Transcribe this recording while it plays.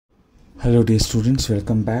Hello dear students,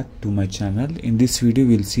 welcome back to my channel. In this video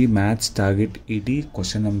we'll see maths target 80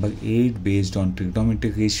 question number 8 based on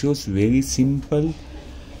trigonometric ratios. Very simple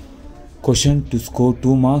question to score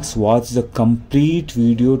 2 marks. Watch the complete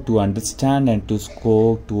video to understand and to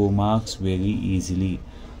score 2 marks very easily.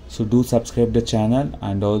 So do subscribe the channel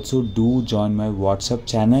and also do join my WhatsApp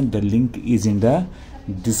channel. The link is in the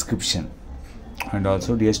description. And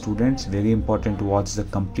also dear students, very important to watch the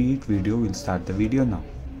complete video. We'll start the video now.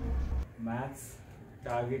 Maths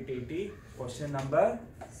target 80 question number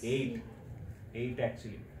 8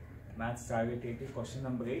 actually. Maths target 80 question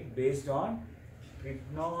number 8 based on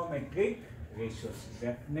trigonometric ratios.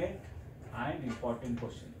 Definite and important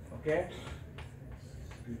question. Okay,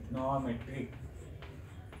 trigonometric,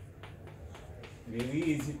 very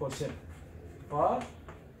easy question for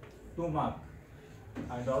 2 marks,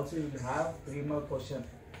 and also you will have 3 more question,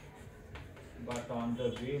 but on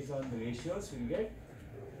the based on the ratios we will get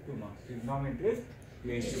 2 marks. Trigonometric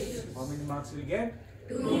ratios. How many marks we get?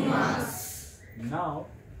 2 marks. Now,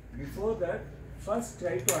 before that, first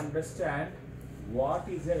try to understand what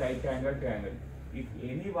is a right angle triangle. If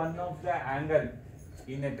any one of the angle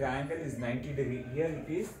in a triangle is 90 degree, here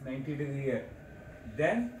it is 90 degree here,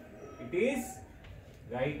 then it is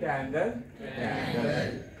right angle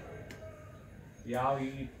triangle. ಯಾವ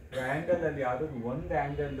ಈ triangle ಅಲ್ಲಿ ಯಾವುದು ಒಂದು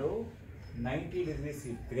angle 90 degrees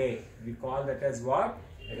ಇದ್ರೆ we call that as what?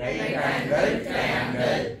 Right angle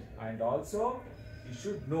triangle. And also you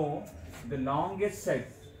should know the longest side.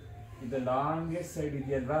 The longest side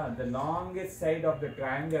ಇದೆಯಲ್ವಾ, the longest side of the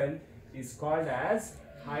triangle is called as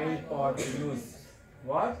hypotenuse.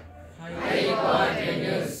 What?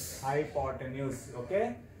 Hypotenuse. Hypotenuse. Okay,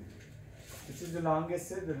 this is the longest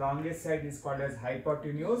side. The longest side is called as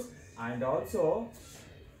hypotenuse. And also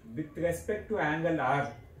with respect to angle R,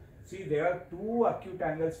 see there are two acute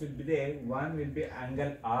angles will be there. One will be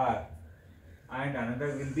angle R and another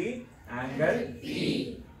will be angle P.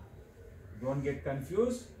 Don't get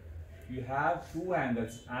confused. You have two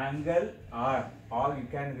angles, angle R, or you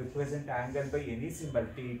can represent angle by any symbol,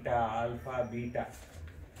 theta, alpha, beta.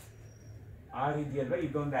 R is the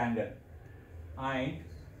angle, and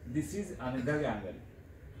this is another angle.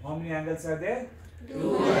 How many angles are there? 2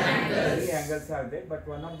 angles. 3 angles are there, but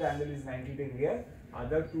one of the angle is 90 degree here.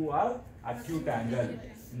 Other two are acute angle.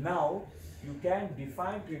 Now you can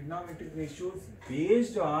define trigonometric ratios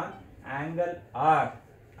based on angle R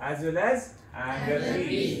as well as angle P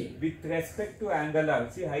with respect to angle R.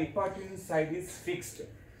 See, hypotenuse side is fixed.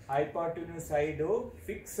 Hypotenuse side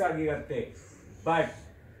fixed ಆಗಿರುತ್ತೆ. But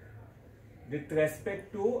with respect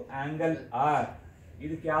to angle R,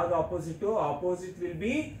 ಇದಕ್ಕೆ ಯಾವುದು opposite? Opposite will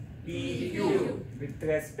be PQ. With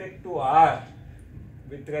respect to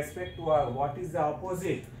R, what is the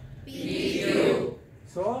opposite? PQ.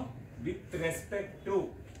 So with respect to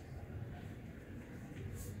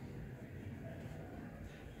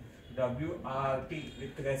WRT,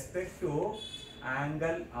 with respect to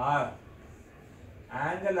angle R,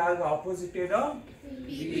 angle R opposite ಏನು?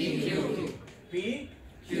 PQ.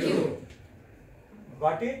 PQ.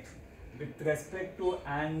 Got it? With respect to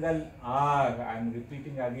angle R, I am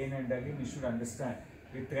repeating again and again, you should understand.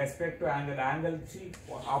 With respect to angle, see,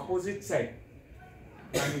 opposite side.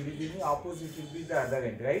 And opposite will be the other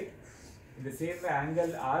end, right? In the same way,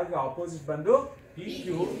 angle R, the opposite bandu PQ,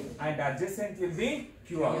 and adjacent will be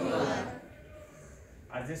QR.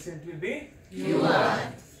 Adjacent will be QR.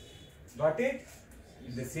 Got it?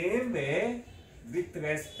 In the same way, with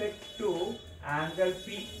respect to angle P.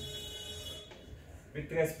 With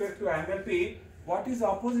respect to angle P, what is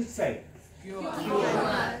opposite side?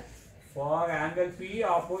 QR. For angle P,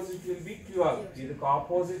 opposite will be QR. This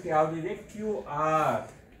opposite is QR.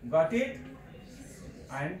 Got it?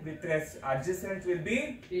 And with adjacent will be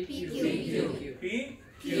PQ.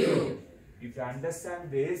 PQ. If you understand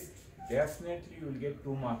this, definitely you will get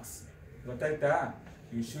 2 marks. Gotaita?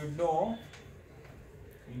 You should know,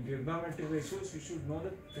 in trigonometric ratios, you should know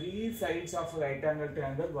the 3 sides of a right angle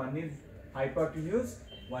triangle. One is hypotenuse,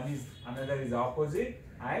 another is opposite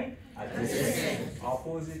and adjacent.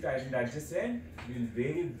 Opposite and adjacent will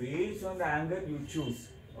vary based on the angle you choose.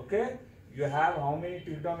 Okay, you have how many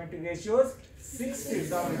trigonometric ratios? 6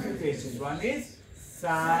 trigonometric ratios. One is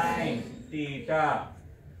sin theta,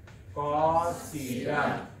 cos theta,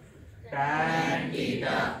 tan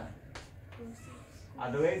theta.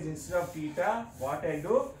 Otherwise, instead of theta, what I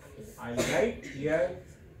do, I write here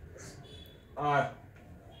R,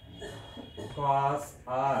 cos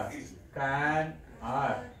R, tan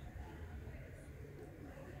R,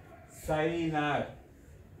 sin R,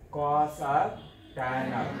 cos R, tan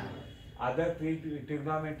R. other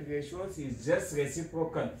trigonometric ratios is just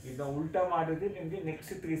reciprocal. ಇದನ್ನ ಉಲ್ಟಾ ಮಾಡಿದ್ರೆ ನಿಮಗೆ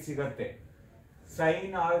next 3 ಸಿಗುತ್ತೆ.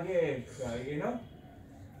 Sin r ಗೆ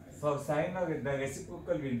for sin r the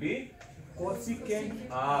reciprocal will be cosecant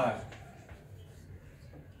r.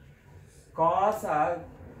 Cos r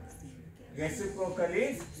reciprocal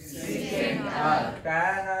is secant r.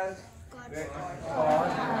 Tan r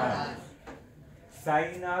cos r.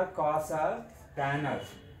 Sin r cos r tan r.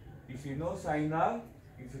 If you know sin r,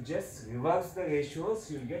 if you just reverse the ratios,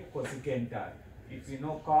 you will get cosecant r. If you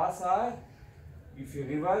know cos r, if you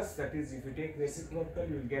reverse, that is, if you take reciprocal,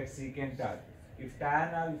 you will get secant r. If tan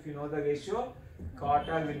r, if you know the ratio, cot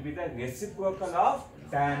r will be the reciprocal of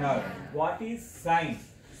tan r. What is sine?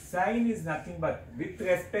 Sine is nothing but with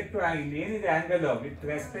respect to angle. With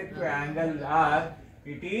respect to angle r,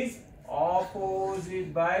 it is opposite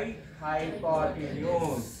by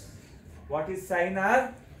hypotenuse. What is sine r?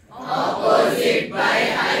 Opposite by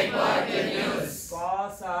hypotenuse.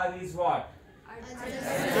 Cos r is what?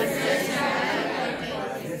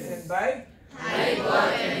 Adjacent by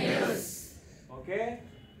hypotenuse. Okay.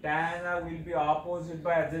 Tan r will be opposite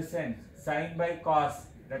by adjacent. Sine by cos.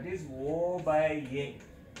 That is O by A.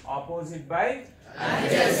 Opposite by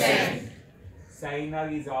Adjacent. Sine r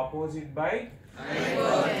is opposite by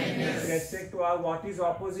Hypotenuse. with respect to r. What is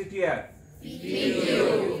opposite here? PQ.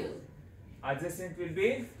 Adjacent will be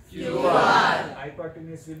QR.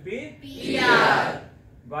 hypotenuse will be PR.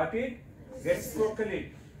 got it? Reciprocally.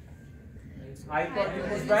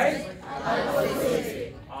 Hypotenuse by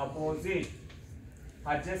opposite.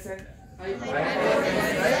 Adjacent.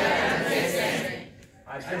 Hypotenuse by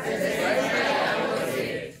adjacent by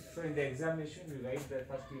opposite. So in the examination you write the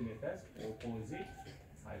first 3 letters: opposite,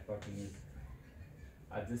 hypotenuse,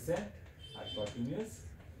 adjacent, hypotenuse,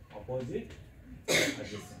 opposite,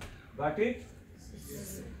 adjacent. Got it?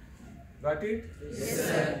 Got it? Yes,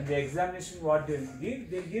 sir. In the examination, what they'll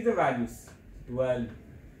give the values: 12,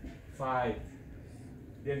 5.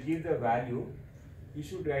 They'll give the value. You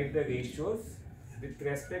should write the ratios with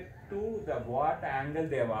respect to the what angle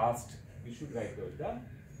they have asked. You should write out the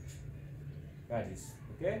values.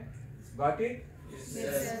 Okay? Got it? Yes,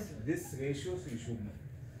 sir. This ratios you should know.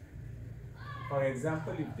 For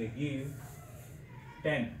example, if they give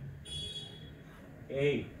 10,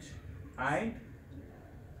 8 and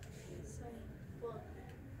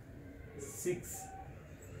 6.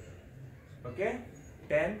 Okay?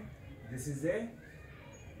 10, this is a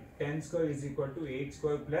 10 square is equal to 8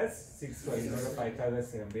 square plus 6 square. You know the Pythagoras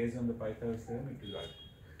theorem. Based on the Pythagoras theorem, it will work.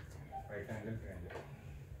 Right angle triangle.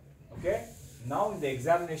 Okay? Now in the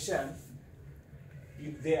examination,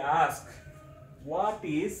 if they ask what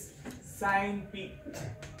is sin p,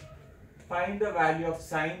 find the value of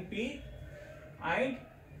sin p and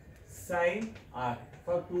sin r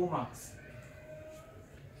for 2 marks.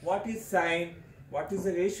 What is sin? What is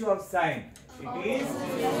the ratio of sin? It is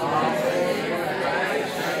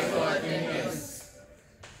hypotenuse.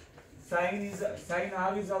 Sin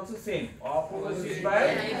r is also same, opposite by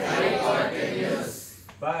Hypotenuse.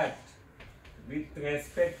 but with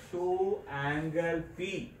respect to angle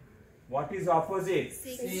p, what is opposite?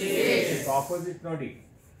 6. It's opposite nodi,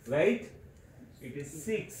 right? It is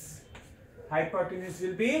 6. Hypotenuse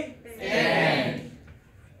will be 10.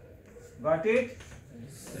 Got it?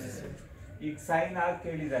 ಈಗ sin r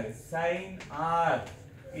ಕೇಳಿದ್ದಾರೆ. sin r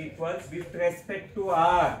equals with respect to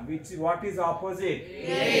r, which what is opposite?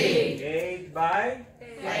 8. 8 by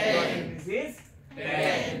hypotenuse is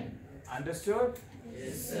 10. Understood?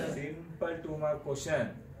 Yes, sir. Simple 2 mark question.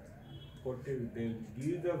 They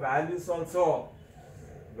give the values also.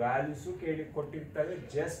 Values ಕೇಳಿ ಕೊಟ್ಟಿರ್ತಾರೆ.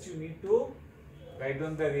 Just you need to write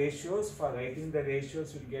down the ratios. For writing the ratios,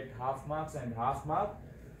 you will get half marks and half mark.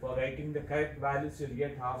 For writing the correct values, you will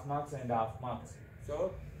get half marks and half marks. So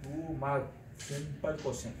 2 mark. Simple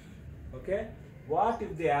question. Okay. What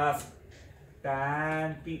if they ask tan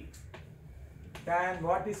p? Tan.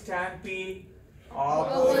 What is tan p?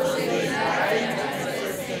 Opposite by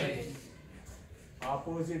adjacent.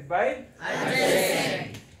 Opposite by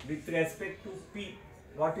Adjacent. with respect to p.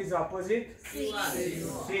 What is opposite?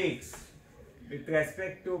 6. With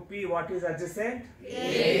respect to p, what is adjacent?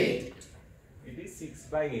 8. It is 6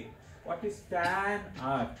 by 8. What is tan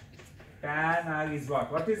r? Tan r is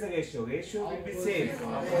what? What is the ratio? Ratio will be same.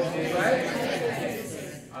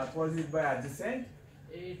 Opposite by adjacent.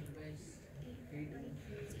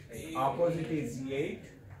 Opposite is 8.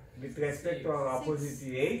 With respect to our opposite is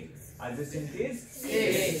 8. Adjacent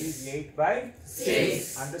is 8 by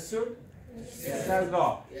 6. Understood? Yes or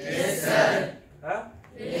no? Yes, sir. Huh?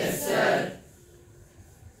 Yes, sir.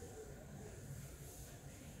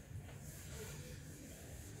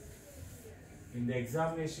 In the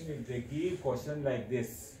examination, if they give question like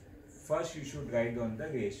this, first you should write down the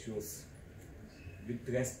ratios with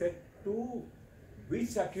respect to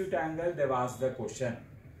which acute angle they've asked the question.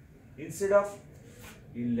 Instead of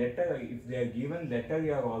in letter, if they are given letter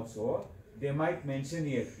here also, they might mention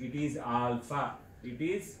here it is alpha, it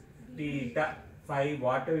is theta, phi,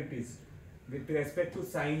 whatever it is, with respect to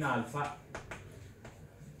sine alpha.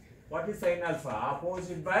 What is sine alpha?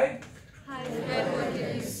 Opposite by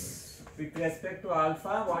hypotenuse. With respect to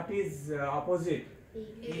alpha, what is opposite?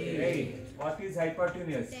 8. What is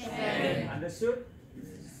hypotenuse? 10. Understood?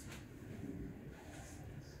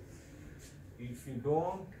 If you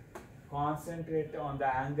don't concentrate on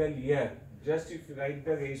the angle here, just if you write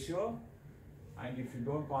the ratio, and if you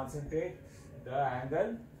don't concentrate the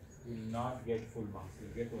angle, you will not get full marks. You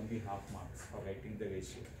will get only half marks for writing the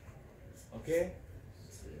ratio. Okay?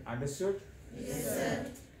 Understood? Yes,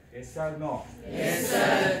 sir. Yes or no? Yes,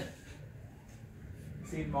 sir.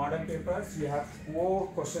 See, in model papers, you have 4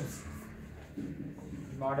 questions.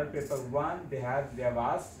 In model paper 1, they have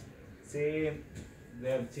asked, say,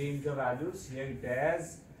 they have changed the values. Here it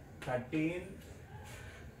has 13,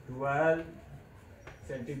 12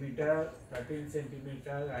 centimeter, 13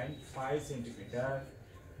 centimeter and 5 centimeter.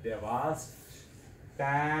 They have asked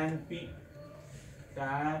tan P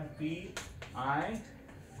and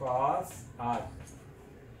cos R.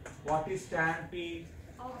 What is tan P?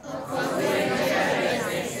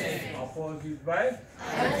 Opposite by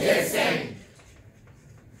Adjacent.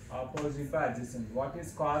 Opposite by adjacent. What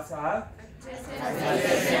is cos R?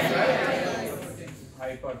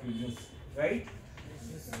 Hypotenuse. Right?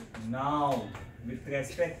 Now, with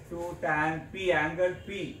respect to tan P, angle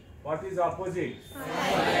P, what is opposite?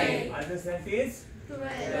 5. Adjacent is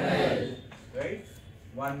 12. right?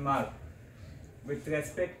 1 mark. With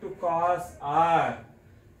respect to cos R,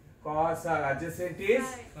 adjacent is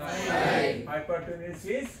 5. hypotenuse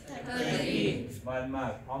is 13. 1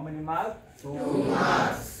 mark. How many marks? 2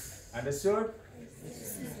 marks. Understood?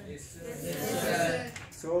 Yes, sir.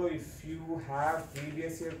 So if you have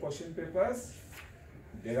previous year question papers,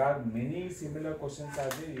 there are many similar questions are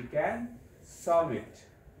there. You can solve it.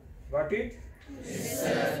 Got it? Yes,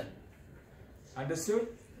 sir. Understood?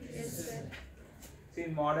 Yes, sir. See,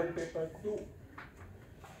 in model paper 2.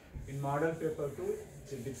 In model paper 2,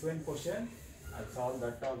 it's a different question. I'll solve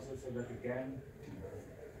that also so that you can.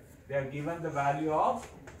 They have given the value of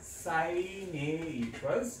sine A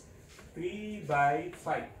equals 3 by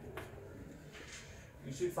 5.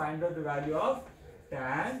 You should find out the value of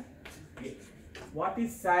tan A. What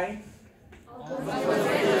is sine?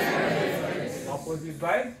 Opposite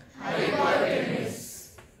by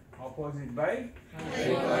Hypotenuse. opposite by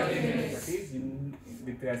Hypotenuse. that is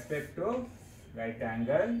with respect to right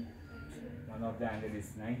angle. One of the angle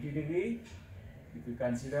is 90 degree. If you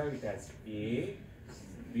consider it as A,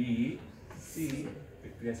 B, C,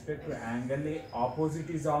 with respect to angle A, opposite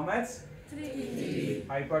is how much? 3.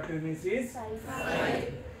 Hypotenuse is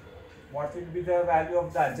 5. what will be the value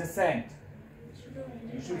of the adjacent?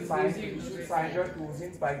 You should find out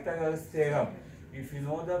using Pythagoras theorem. If you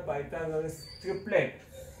know the Pythagoras triplet,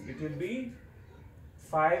 it will be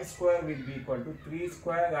 5 square will be equal to 3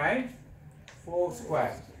 square and 4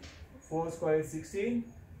 square. 4 square is 16,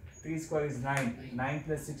 3 square is 9. 9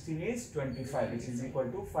 plus 16 is 25, which is equal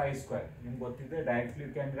to 5 square. In both either directly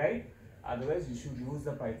you can write, otherwise you should use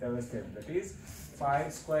the Pythagoras theorem. That is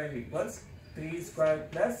 5 square equals 3 square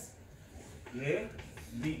plus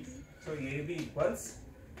AB. So AB equals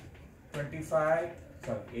 25,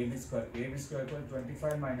 sorry, AB square. AB square equals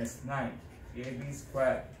 25 minus 9. AB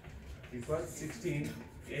square equals 16.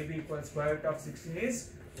 AB equals square root of 16 is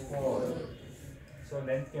 4. So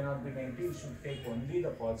length cannot be 90. You should take only the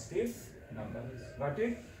positive number. Got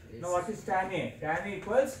it? Now what is tan A? Tan A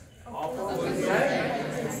equals opposite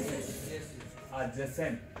by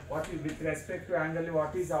adjacent. What is with respect to angle?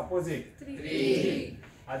 What is opposite? 3.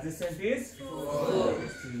 Adjacent is 4.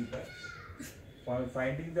 For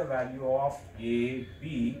finding the value of A,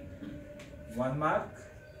 B, 1 mark.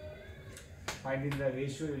 Finding the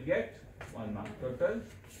ratio, you get 1 mark. Total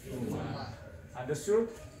 2 marks. Understood?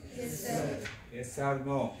 Yes, sir. Yes or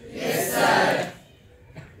no? Yes, sir.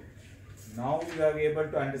 Now you are able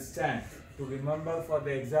to understand. To remember for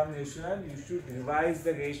the examination, you should revise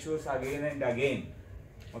the ratios again and again.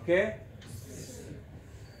 Okay?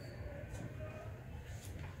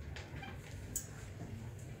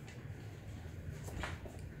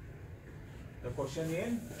 The question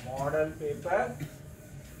in model paper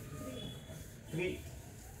 3.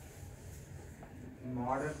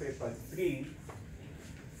 Model paper 3.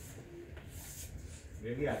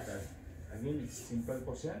 Very again it's simple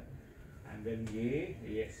question, and then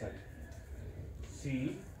sorry.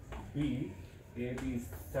 C, B, AB is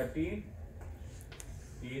 13,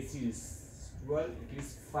 AC is 12, it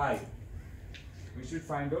is 5. We should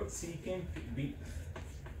find out secant B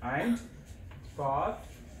and cos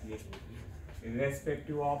A.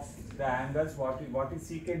 Irrespective of the angles, what is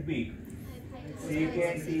secant B?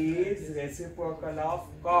 Secant is reciprocal of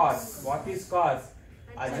cos. What is cos?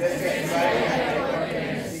 Adjacent by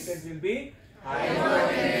hypotenuse. Secant will be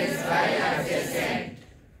hypotenuse by adjacent.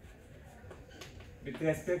 With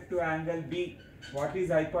respect to angle B, what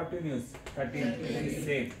is hypotenuse? 13.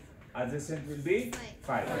 Same. Adjacent will be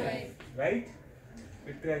 5. Right?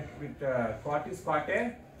 With cot is cot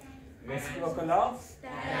A. Reciprocal of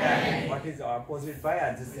tan. What is opposite by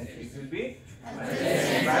adjacent? It will be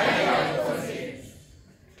adjacent by opposite.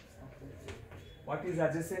 What is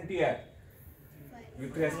adjacent here?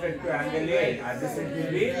 With respect to angle A, adjacent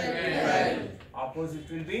will be 12.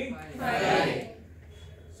 Opposite will be 5.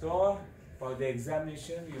 So, for the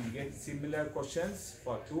examination, you will get similar questions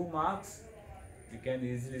for 2 marks. You can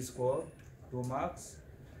easily score 2 marks.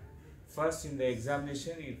 First, in the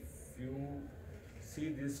examination, if you see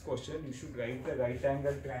this question, you should write the right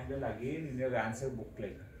angle triangle again in your answer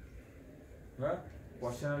booklet.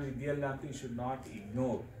 Question you should not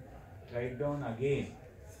ignore. Write down again.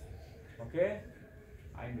 Okay?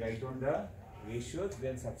 And write down the ratios,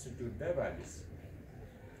 then substitute the values.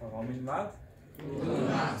 For how many marks? 2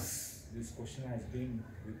 marks. This question has been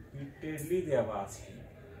repeatedly they have asked me.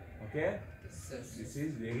 Okay? This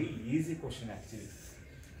is very easy question actually.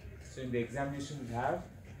 So in the examination we have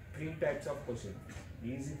 3 types of question.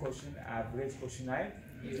 Easy question, average question and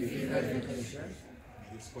difficult question.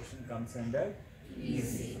 This question comes under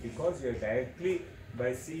easy because you are directly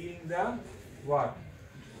by seeing the what?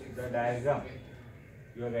 The diagram.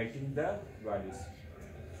 You are writing the values.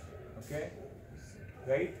 Okay?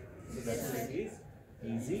 Right? So that's why it is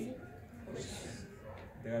easy question.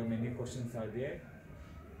 There are many questions are there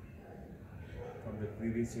from the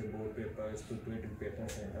previous year board papers, preparatory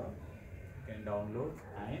papers and all. You can download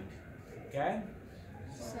and can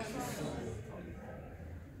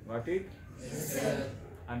got it? Yes, sir.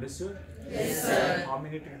 Understood? Yes, sir. How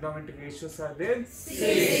many trigonometric ratios are there?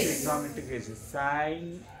 6 trigonometric ratios.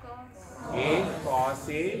 Sin A, cos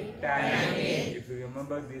A, tan A. If you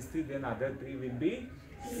remember these 3, then other 3 will be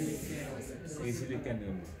easily can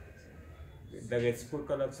remember. The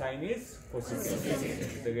reciprocal of sin is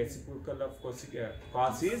cosecant. The reciprocal of cos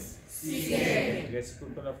is secant.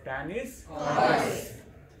 Reciprocal of tan is cos.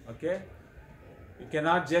 Okay? You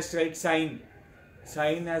cannot just write sin.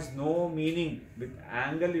 Sin has no meaning. With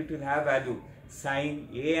angle it will have value. Sin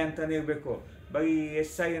A antane irbeku. But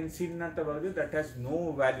SI and sin anta baradu, that has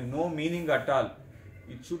no value, no meaning at all.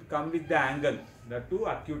 It should come with the angle. The 2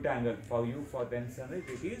 acute angle. For you, for them,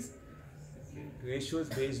 it is ratios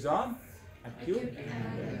based on acute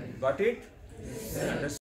angle. Got it? Yes,